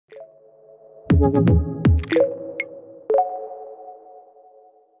In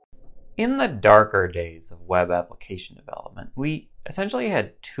the darker days of web application development, we essentially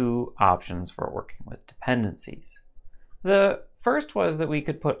had two options for working with dependencies. The first was that we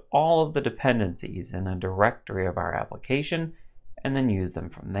could put all of the dependencies in a directory of our application and then use them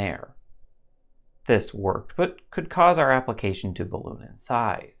from there. This worked, but could cause our application to balloon in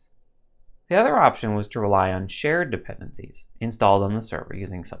size. The other option was to rely on shared dependencies installed on the server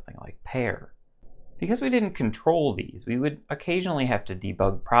using something like pair. Because we didn't control these, we would occasionally have to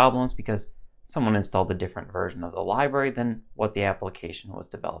debug problems because someone installed a different version of the library than what the application was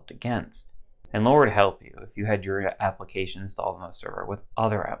developed against. And Lord help you if you had your application installed on the server with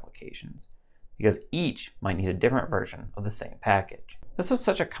other applications, because each might need a different version of the same package. This was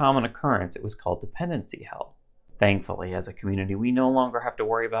such a common occurrence, it was called dependency hell. Thankfully, as a community, we no longer have to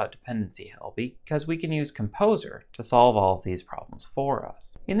worry about dependency hell because we can use Composer to solve all of these problems for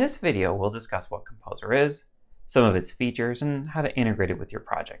us. In this video, we'll discuss what Composer is, some of its features, and how to integrate it with your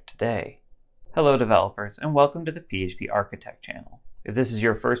project today. Hello developers, and welcome to the PHP Architect channel. If this is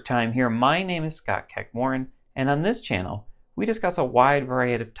your first time here, my name is Scott Keck-Warren, and on this channel, we discuss a wide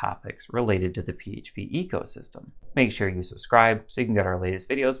variety of topics related to the PHP ecosystem. Make sure you subscribe so you can get our latest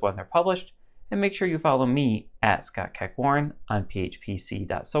videos when they're published, and make sure you follow me at Scott Keck-Warren on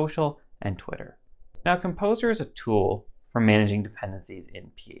phpc.social and Twitter. Now, Composer is a tool for managing dependencies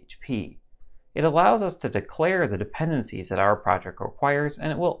in PHP. It allows us to declare the dependencies that our project requires,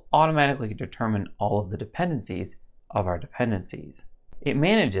 and it will automatically determine all of the dependencies of our dependencies. It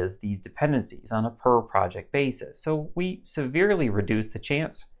manages these dependencies on a per project basis, so we severely reduce the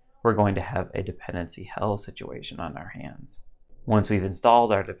chance we're going to have a dependency hell situation on our hands. Once we've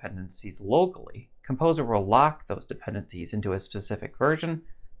installed our dependencies locally, Composer will lock those dependencies into a specific version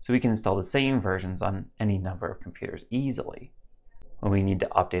so we can install the same versions on any number of computers easily. When we need to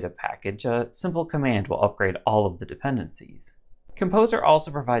update a package, a simple command will upgrade all of the dependencies. Composer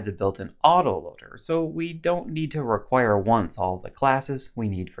also provides a built-in autoloader, so we don't need to require once all of the classes we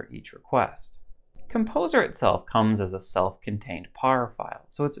need for each request. Composer itself comes as a self-contained PAR file,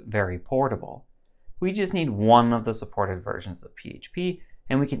 so it's very portable. We just need one of the supported versions of PHP,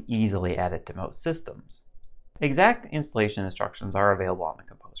 and we can easily add it to most systems. Exact installation instructions are available on the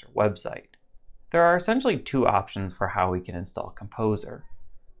Composer website. There are essentially two options for how we can install Composer.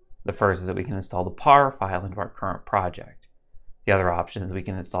 The first is that we can install the PAR file into our current project. The other option is we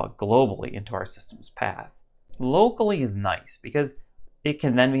can install it globally into our system's path. Locally is nice because it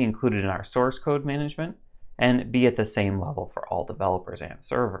can then be included in our source code management and be at the same level for all developers and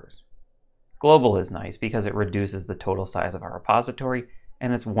servers. Global is nice because it reduces the total size of our repository,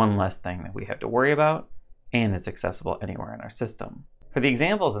 and it's one less thing that we have to worry about, and it's accessible anywhere in our system. For the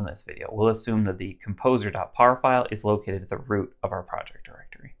examples in this video, we'll assume that the composer.par file is located at the root of our project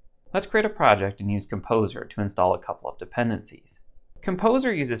directory. Let's create a project and use Composer to install a couple of dependencies.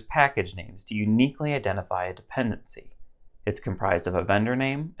 Composer uses package names to uniquely identify a dependency. It's comprised of a vendor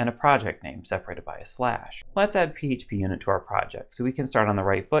name and a project name separated by a slash. Let's add PHP unit to our project so we can start on the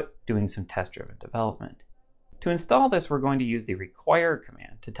right foot doing some test-driven development. To install this, we're going to use the require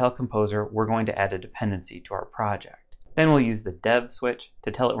command to tell Composer we're going to add a dependency to our project. Then we'll use the dev switch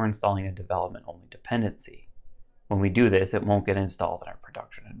to tell it we're installing a development-only dependency. When we do this, it won't get installed in our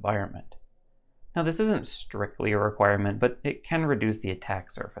production environment. Now, this isn't strictly a requirement, but it can reduce the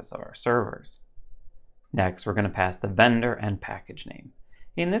attack surface of our servers. Next, we're going to pass the vendor and package name.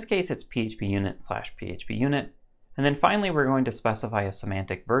 In this case, it's PHP unit/PHP unit. And then finally, we're going to specify a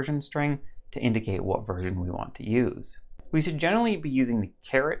semantic version string to indicate what version we want to use. We should generally be using the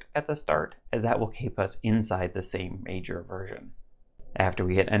caret at the start, as that will keep us inside the same major version. After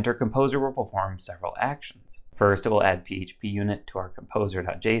we hit enter, Composer will perform several actions. First, it will add PHP unit to our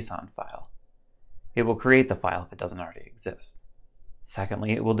composer.json file. It will create the file if it doesn't already exist.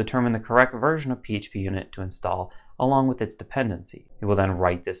 Secondly, it will determine the correct version of PHP unit to install along with its dependency. It will then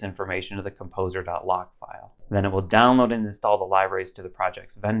write this information to the composer.lock file. Then it will download and install the libraries to the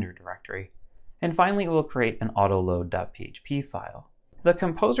project's vendor directory. And finally, it will create an autoload.php file. The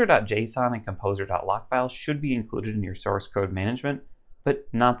composer.json and composer.lock files should be included in your source code management, but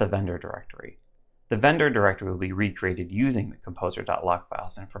not the vendor directory. The vendor directory will be recreated using the composer.lock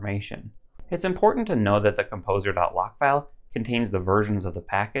file's information. It's important to know that the composer.lock file contains the versions of the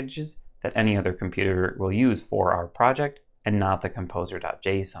packages that any other computer will use for our project and not the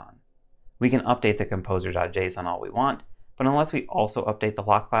composer.json. We can update the composer.json all we want, but unless we also update the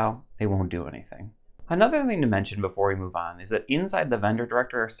lock file, it won't do anything. Another thing to mention before we move on is that inside the vendor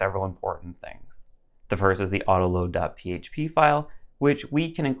directory are several important things. The first is the autoload.php file, which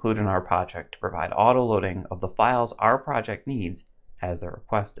we can include in our project to provide autoloading of the files our project needs as they're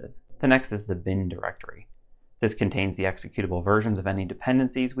requested. The next is the bin directory. This contains the executable versions of any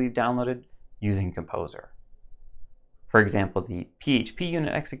dependencies we've downloaded using Composer. For example, the PHP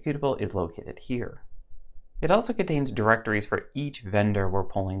unit executable is located here. It also contains directories for each vendor we're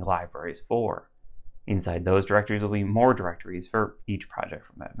pulling libraries for. Inside those directories will be more directories for each project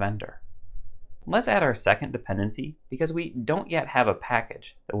from that vendor. Let's add our second dependency because we don't yet have a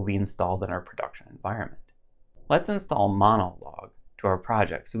package that will be installed in our production environment. Let's install monolog to our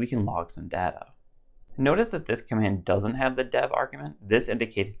project so we can log some data. Notice that this command doesn't have the dev argument. This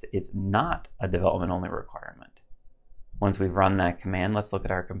indicates it's not a development-only requirement. Once we've run that command, let's look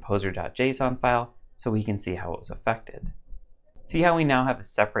at our composer.json file so we can see how it was affected. See how we now have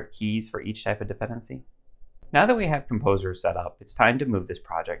separate keys for each type of dependency? Now that we have Composer set up, it's time to move this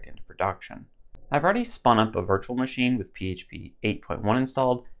project into production. I've already spun up a virtual machine with PHP 8.1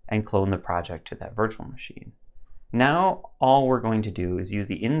 installed and cloned the project to that virtual machine. Now all we're going to do is use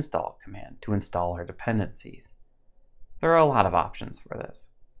the install command to install our dependencies. There are a lot of options for this.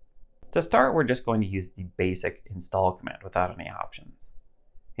 To start, we're just going to use the basic install command without any options.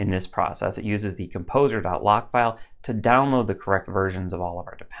 In this process, it uses the composer.lock file to download the correct versions of all of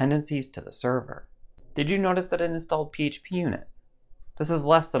our dependencies to the server. Did you notice that it installed PHP unit? This is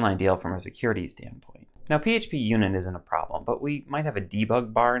less than ideal from a security standpoint. Now, PHP unit isn't a problem, but we might have a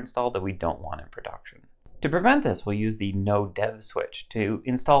debug bar installed that we don't want in production. To prevent this, we'll use the no dev switch to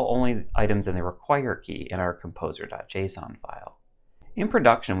install only items in the require key in our composer.json file. In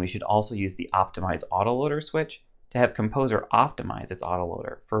production, we should also use the optimize autoloader switch to have Composer optimize its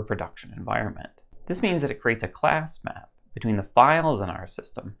autoloader for a production environment. This means that it creates a class map between the files in our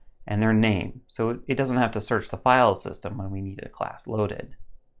system and their name, so it doesn't have to search the file system when we need a class loaded.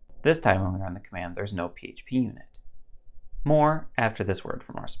 This time when we run the command, there's no PHP unit. More after this word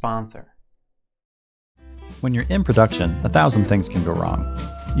from our sponsor. When you're in production, 1,000 things can go wrong.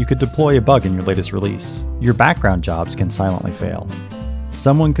 You could deploy a bug in your latest release. Your background jobs can silently fail.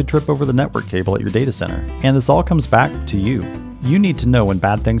 Someone could trip over the network cable at your data center, and this all comes back to you. You need to know when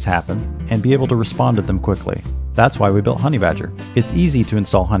bad things happen and be able to respond to them quickly. That's why we built Honeybadger. It's easy to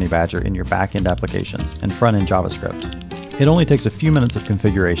install Honeybadger in your back-end applications and front-end JavaScript. It only takes a few minutes of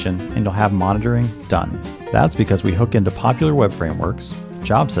configuration and you'll have monitoring done. That's because we hook into popular web frameworks,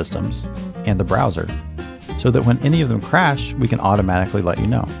 job systems, and the browser, so that when any of them crash, we can automatically let you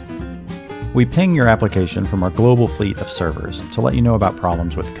know. We ping your application from our global fleet of servers to let you know about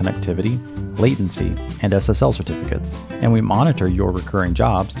problems with connectivity, latency, and SSL certificates, and we monitor your recurring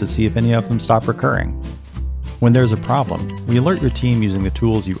jobs to see if any of them stop recurring. When there's a problem, we alert your team using the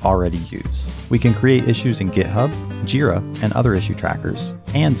tools you already use. We can create issues in GitHub, Jira, and other issue trackers,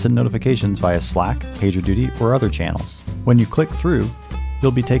 and send notifications via Slack, PagerDuty, or other channels. When you click through,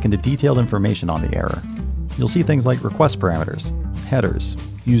 you'll be taken to detailed information on the error. You'll see things like request parameters, headers,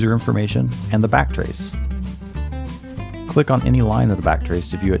 user information, and the backtrace. Click on any line of the backtrace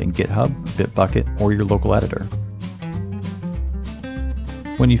to view it in GitHub, Bitbucket, or your local editor.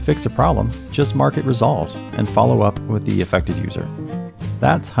 When you fix a problem, just mark it resolved and follow up with the affected user.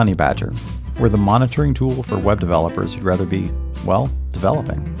 That's Honeybadger. We're the monitoring tool for web developers who'd rather be, well,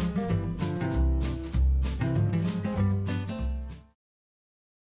 developing.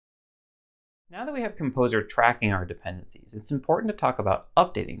 Now that we have Composer tracking our dependencies, it's important to talk about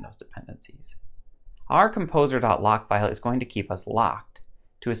updating those dependencies. Our composer.lock file is going to keep us locked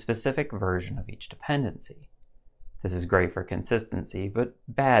to a specific version of each dependency. This is great for consistency, but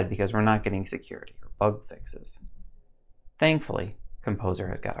bad because we're not getting security or bug fixes. Thankfully, Composer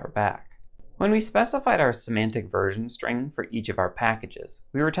has got our back. When we specified our semantic version string for each of our packages,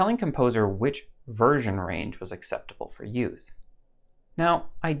 we were telling Composer which version range was acceptable for use. Now,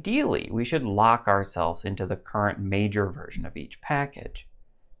 ideally, we should lock ourselves into the current major version of each package.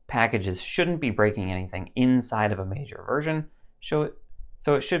 Packages shouldn't be breaking anything inside of a major version, so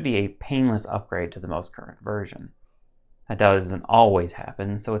it should be a painless upgrade to the most current version. That doesn't always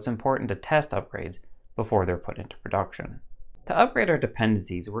happen, so it's important to test upgrades before they're put into production. To upgrade our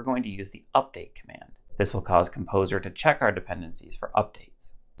dependencies, we're going to use the update command. This will cause Composer to check our dependencies for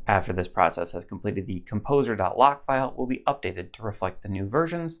updates. After this process has completed, the composer.lock file will be updated to reflect the new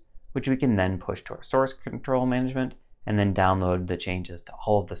versions, which we can then push to our source control management and then download the changes to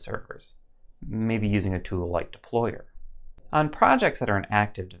all of the servers, maybe using a tool like Deployer. On projects that are in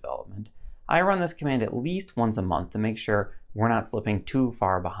active development, I run this command at least once a month to make sure we're not slipping too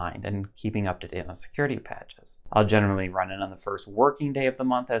far behind and keeping up to date on security patches. I'll generally run it on the first working day of the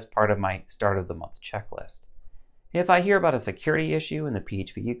month as part of my start of the month checklist. If I hear about a security issue in the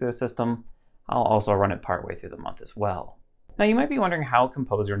PHP ecosystem, I'll also run it partway through the month as well. Now you might be wondering how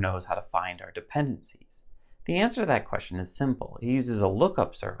Composer knows how to find our dependencies. The answer to that question is simple. It uses a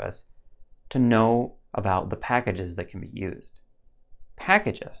lookup service to know about the packages that can be used.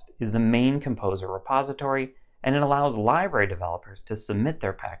 Packagist is the main Composer repository, and it allows library developers to submit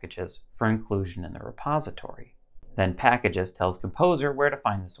their packages for inclusion in the repository. Then Packagist tells Composer where to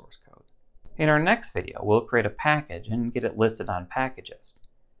find the source code. In our next video, we'll create a package and get it listed on Packagist.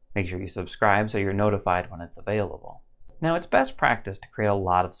 Make sure you subscribe so you're notified when it's available. Now, it's best practice to create a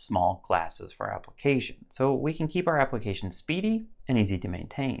lot of small classes for our application, so we can keep our application speedy and easy to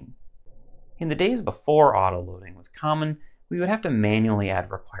maintain. In the days before autoloading was common, we would have to manually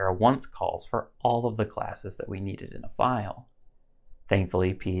add require once calls for all of the classes that we needed in a file.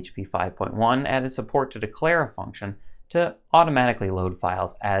 Thankfully, PHP 5.1 added support to declare a function to automatically load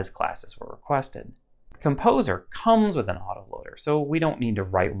files as classes were requested. Composer comes with an autoloader, so we don't need to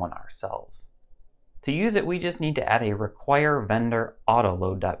write one ourselves. To use it, we just need to add a require vendor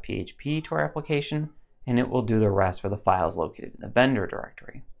autoload.php to our application, and it will do the rest for the files located in the vendor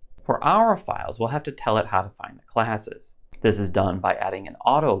directory. For our files, we'll have to tell it how to find the classes. This is done by adding an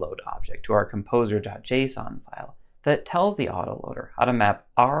autoload object to our composer.json file that tells the autoloader how to map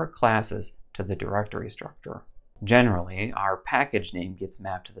our classes to the directory structure. Generally, our package name gets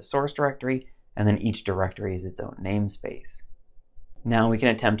mapped to the source directory, and then each directory is its own namespace. Now we can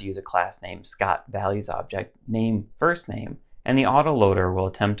attempt to use a class name Scott values object name first name, and the autoloader will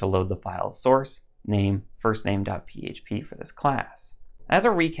attempt to load the file source name firstname.php for this class. As a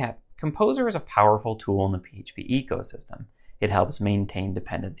recap, Composer is a powerful tool in the PHP ecosystem. It helps maintain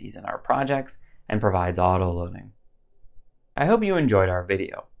dependencies in our projects and provides autoloading. I hope you enjoyed our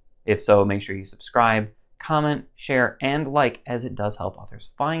video. If so, make sure you subscribe, comment, share, and like, as it does help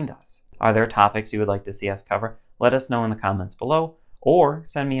others find us. Are there topics you would like to see us cover? Let us know in the comments below, or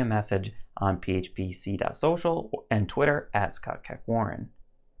send me a message on phpc.social and Twitter at ScottKeckWarren.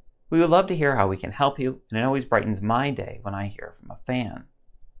 We would love to hear how we can help you, and it always brightens my day when I hear from a fan.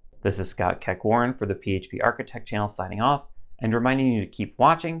 This is Scott Keckwarren for the PHP Architect channel signing off, and reminding you to keep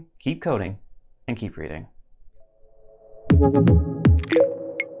watching, keep coding, and keep reading.